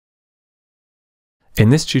In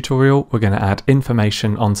this tutorial, we're going to add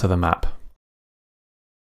information onto the map.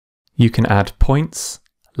 You can add points,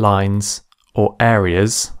 lines, or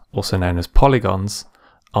areas, also known as polygons,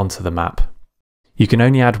 onto the map. You can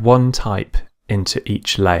only add one type into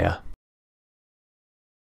each layer.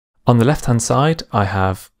 On the left-hand side, I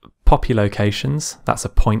have poppy locations, that's a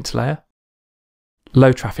point layer.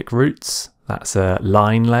 Low traffic routes, that's a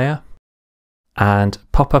line layer. And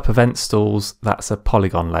pop-up event stalls, that's a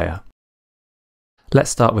polygon layer. Let's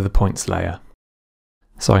start with the points layer.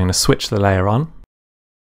 So I'm going to switch the layer on.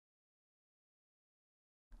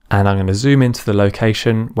 And I'm going to zoom into the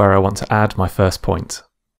location where I want to add my first point.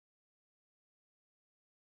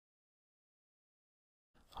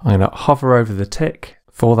 I'm going to hover over the tick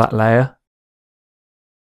for that layer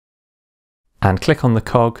and click on the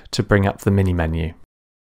cog to bring up the mini menu.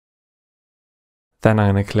 Then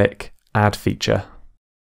I'm going to click Add Feature.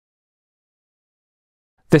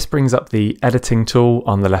 This brings up the editing tool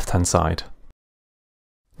on the left-hand side.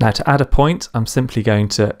 Now to add a point, I'm simply going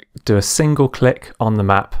to do a single click on the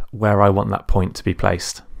map where I want that point to be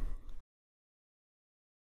placed.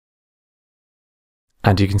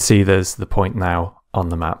 And you can see there's the point now on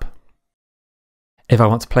the map. If I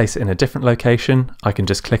want to place it in a different location, I can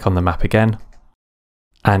just click on the map again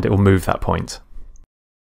and it will move that point.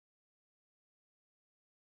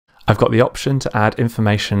 I've got the option to add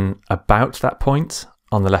information about that point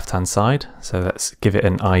on the left-hand side. So let's give it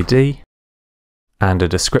an ID and a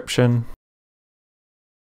description.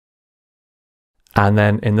 And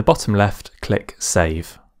then in the bottom left, click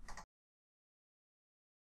Save.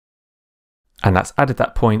 And that's added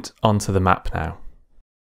that point onto the map now.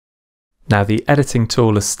 Now the editing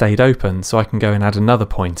tool has stayed open, so I can go and add another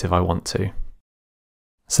point if I want to.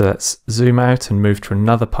 So let's zoom out and move to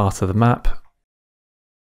another part of the map.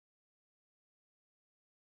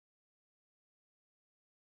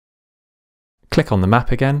 Click on the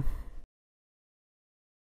map again.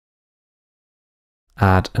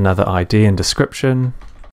 Add another ID and description.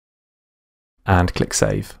 And click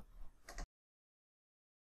Save.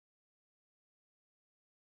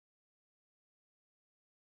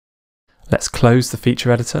 Let's close the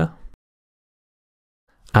feature editor.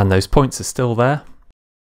 And those points are still there.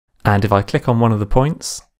 And if I click on one of the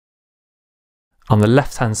points, on the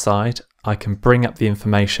left-hand side, I can bring up the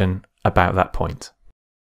information about that point.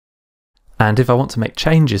 And if I want to make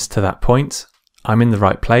changes to that point, I'm in the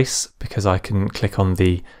right place because I can click on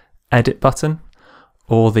the Edit button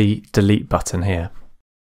or the Delete button here.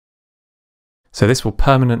 So this will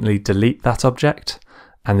permanently delete that object,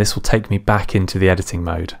 and this will take me back into the editing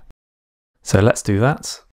mode. So let's do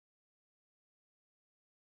that.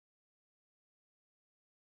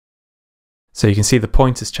 So you can see the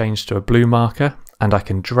point has changed to a blue marker, and I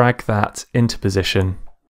can drag that into position.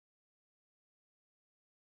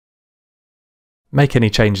 Make any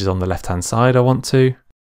changes on the left-hand side I want to,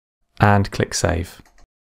 and click Save.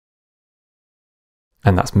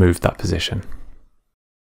 And that's moved that position.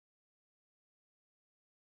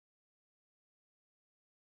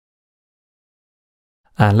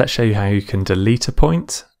 And let's show you how you can delete a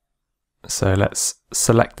point. So let's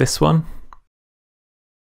select this one.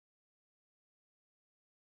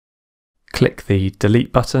 Click the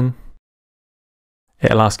Delete button.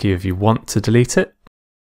 It'll ask you if you want to delete it.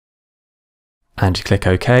 And you click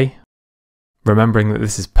OK, remembering that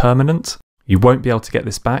this is permanent. You won't be able to get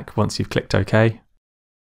this back once you've clicked OK.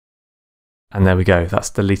 And there we go, that's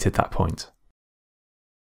deleted that point.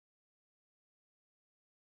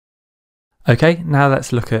 Okay, now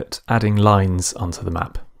let's look at adding lines onto the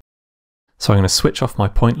map. So I'm going to switch off my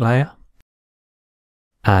point layer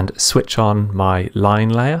and switch on my line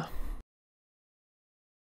layer.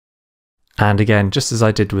 And again, just as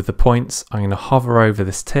I did with the points, I'm going to hover over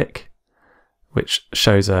this tick, which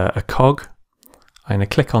shows a cog. I'm going to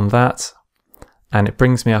click on that and it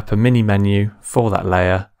brings me up a mini menu for that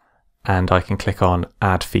layer, and I can click on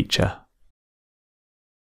Add Feature.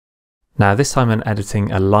 Now this time I'm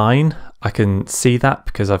editing a line. I can see that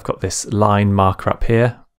because I've got this line marker up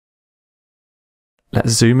here.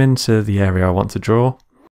 Let's zoom into the area I want to draw.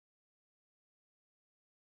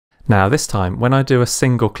 Now this time when I do a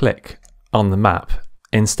single click on the map,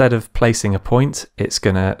 instead of placing a point, it's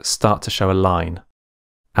going to start to show a line.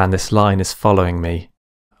 And this line is following me.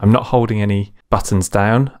 I'm not holding any buttons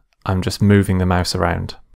down, I'm just moving the mouse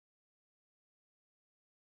around.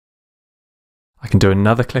 I can do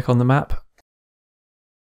another click on the map.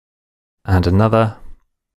 And another.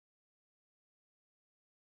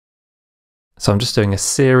 So I'm just doing a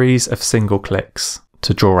series of single clicks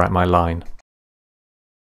to draw out my line.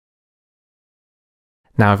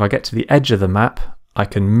 Now if I get to the edge of the map, I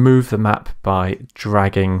can move the map by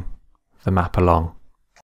dragging the map along.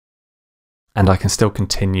 and I can still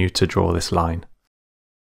continue to draw this line.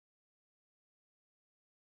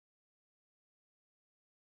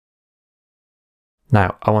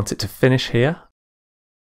 Now I want it to finish here.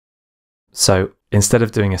 So instead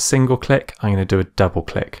of doing a single click, I'm going to do a double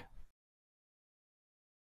click.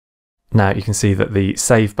 Now you can see that the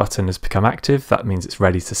save button has become active. That means it's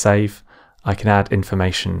ready to save. I can add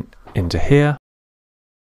information into here,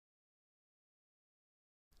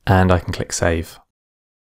 and I can click save.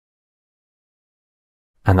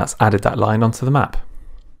 And that's added that line onto the map.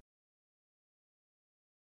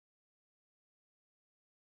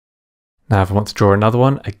 Now if I want to draw another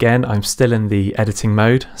one, again I'm still in the editing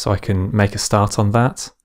mode, so I can make a start on that.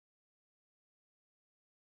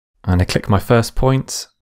 And I click my first point,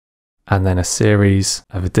 and then a series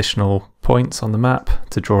of additional points on the map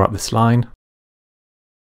to draw up this line.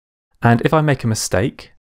 And if I make a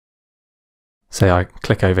mistake, say I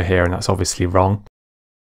click over here and that's obviously wrong,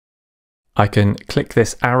 I can click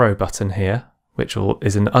this arrow button here, which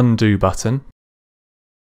is an undo button,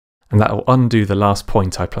 and that will undo the last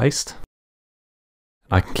point I placed.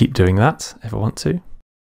 I can keep doing that if I want to.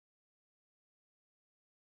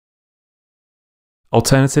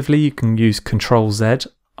 Alternatively, you can use Ctrl-Z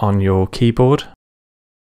on your keyboard,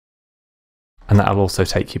 and that will also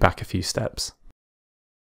take you back a few steps.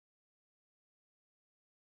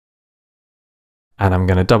 And I'm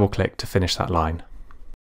going to double click to finish that line.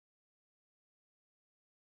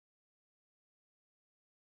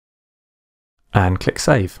 And click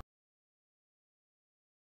save.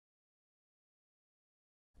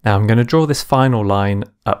 Now I'm going to draw this final line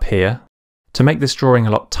up here. To make this drawing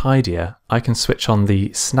a lot tidier, I can switch on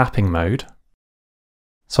the snapping mode.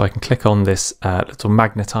 So I can click on this little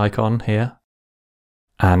magnet icon here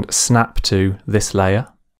and snap to this layer.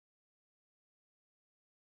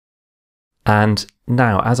 And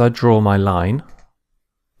now as I draw my line,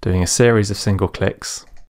 doing a series of single clicks,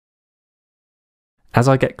 as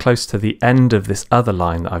I get close to the end of this other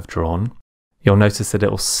line that I've drawn, you'll notice that it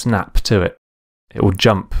will snap to it. It will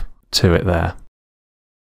jump to it there.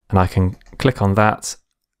 And I can click on that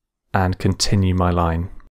and continue my line.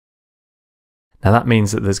 Now that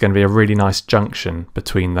means that there's going to be a really nice junction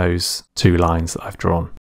between those two lines that I've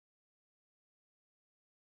drawn.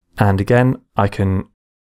 And again,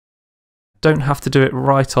 don't have to do it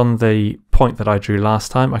right on the point that I drew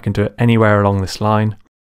last time. I can do it anywhere along this line.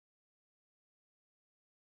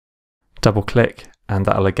 Double click, and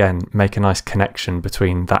that'll again make a nice connection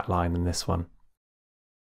between that line and this one.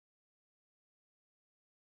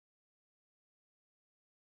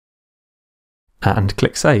 And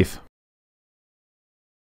click save.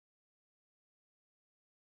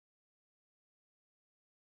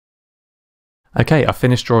 Okay, I've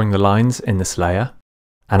finished drawing the lines in this layer,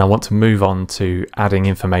 and I want to move on to adding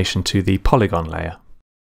information to the polygon layer.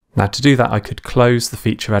 Now to do that, I could close the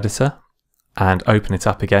feature editor and open it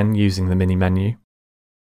up again using the mini menu.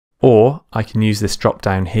 Or I can use this drop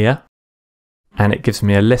down here, and it gives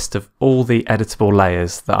me a list of all the editable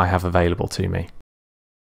layers that I have available to me.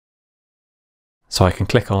 So I can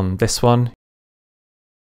click on this one,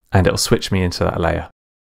 and it'll switch me into that layer.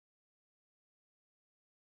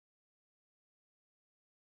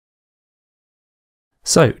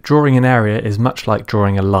 So drawing an area is much like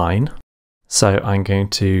drawing a line. So I'm going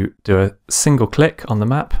to do a single click on the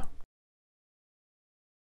map.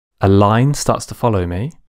 A line starts to follow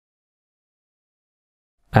me.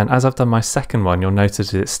 And as I've done my second one, you'll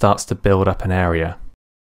notice that it starts to build up an area.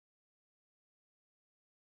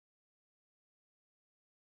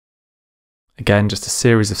 Again, just a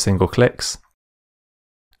series of single clicks.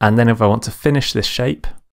 And then if I want to finish this shape,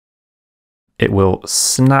 it will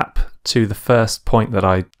snap to the first point that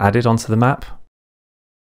I added onto the map.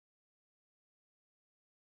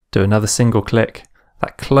 Do another single click.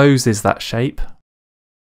 That closes that shape.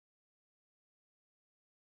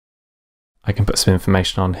 I can put some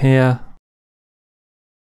information on here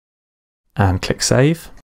and click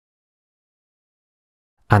save.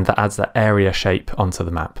 And that adds that area shape onto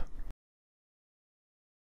the map.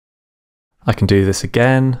 I can do this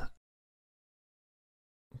again.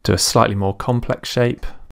 Do a slightly more complex shape.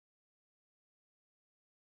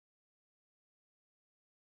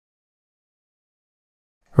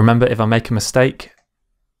 Remember, if I make a mistake,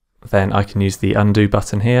 then I can use the undo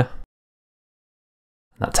button here.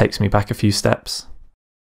 That takes me back a few steps.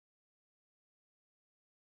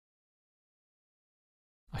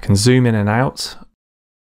 I can zoom in and out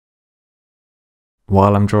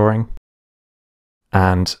while I'm drawing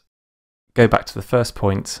and go back to the first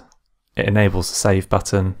point. It enables the save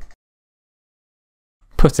button.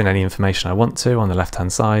 Put in any information I want to on the left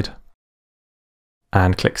hand side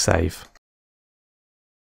and click save.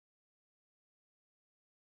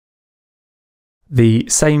 The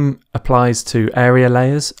same applies to area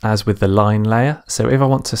layers as with the line layer. So if I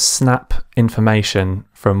want to snap information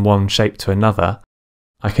from one shape to another,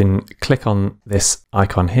 I can click on this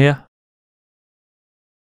icon here.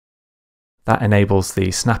 That enables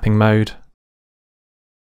the snapping mode.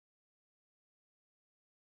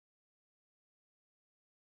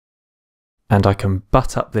 And I can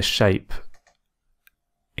butt up this shape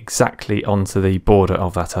exactly onto the border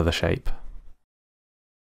of that other shape.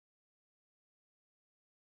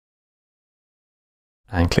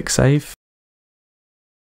 And click Save.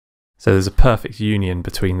 So there's a perfect union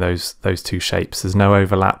between those two shapes. There's no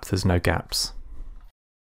overlap, there's no gaps.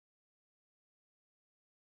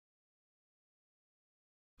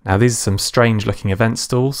 Now these are some strange looking event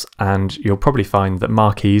stools, and you'll probably find that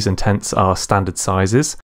marquees and tents are standard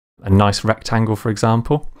sizes, a nice rectangle for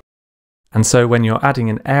example. And so when you're adding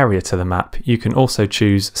an area to the map, you can also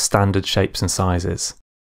choose standard shapes and sizes.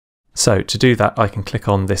 So to do that, I can click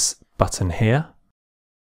on this button here.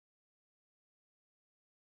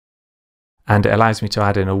 And it allows me to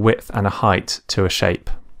add in a width and a height to a shape.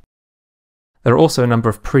 There are also a number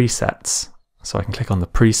of presets. So I can click on the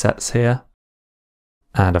presets here.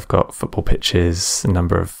 And I've got football pitches, a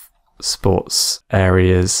number of sports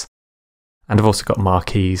areas, and I've also got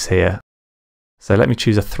marquees here. So let me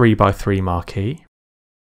choose a 3x3 marquee.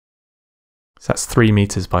 So that's 3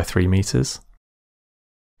 meters by 3 meters.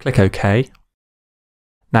 Click OK.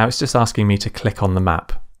 Now it's just asking me to click on the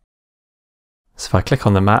map. So if I click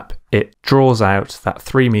on the map, it draws out that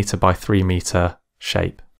 3 meter by 3 meter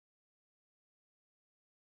shape.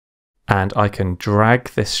 And I can drag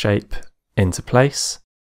this shape into place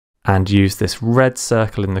and use this red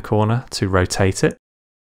circle in the corner to rotate it.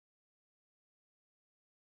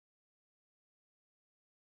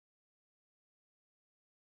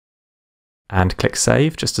 And click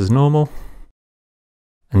Save just as normal.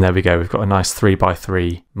 And there we go, we've got a nice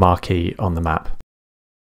 3x3 marquee on the map.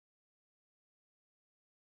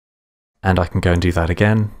 And I can go and do that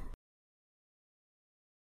again.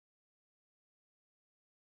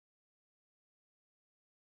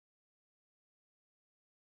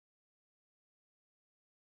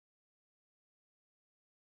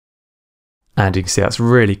 And you can see that's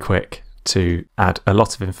really quick to add a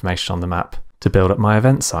lot of information on the map to build up my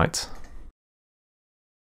event site.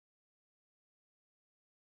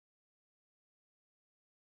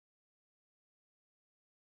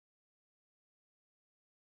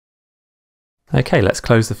 Okay, let's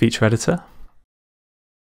close the feature editor.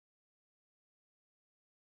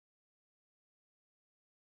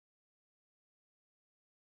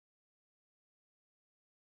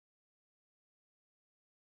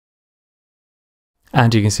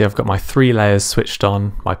 And you can see I've got my 3 layers switched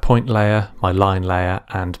on, my point layer, my line layer,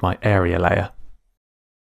 and my area layer.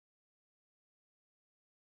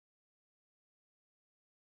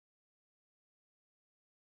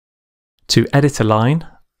 To edit a line,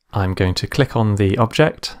 I'm going to click on the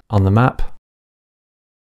object on the map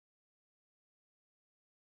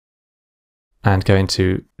and go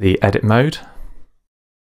into the edit mode.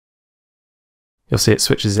 You'll see it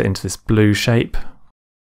switches it into this blue shape.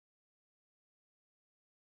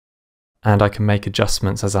 And I can make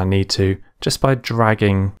adjustments as I need to just by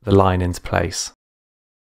dragging the line into place.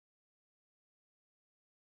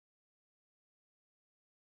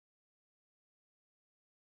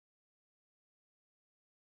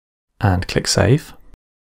 And click Save.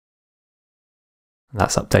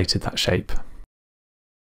 That's updated that shape.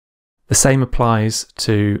 The same applies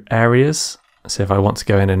to areas. So if I want to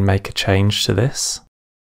go in and make a change to this,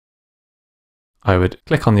 I would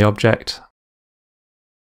click on the object,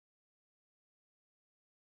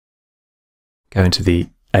 go into the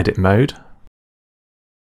edit mode,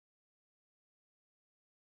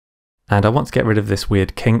 and I want to get rid of this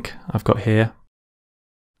weird kink I've got here.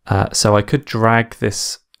 So I could drag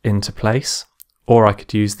this into place, or I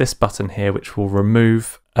could use this button here which will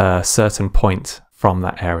remove a certain point from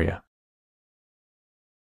that area.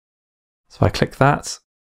 So I click that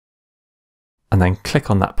and then click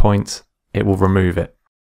on that point, it will remove it.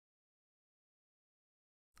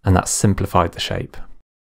 And that's simplified the shape.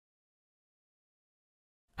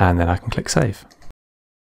 And then I can click Save.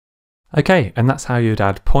 Okay, and that's how you'd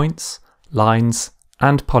add points, lines,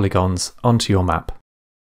 and polygons onto your map.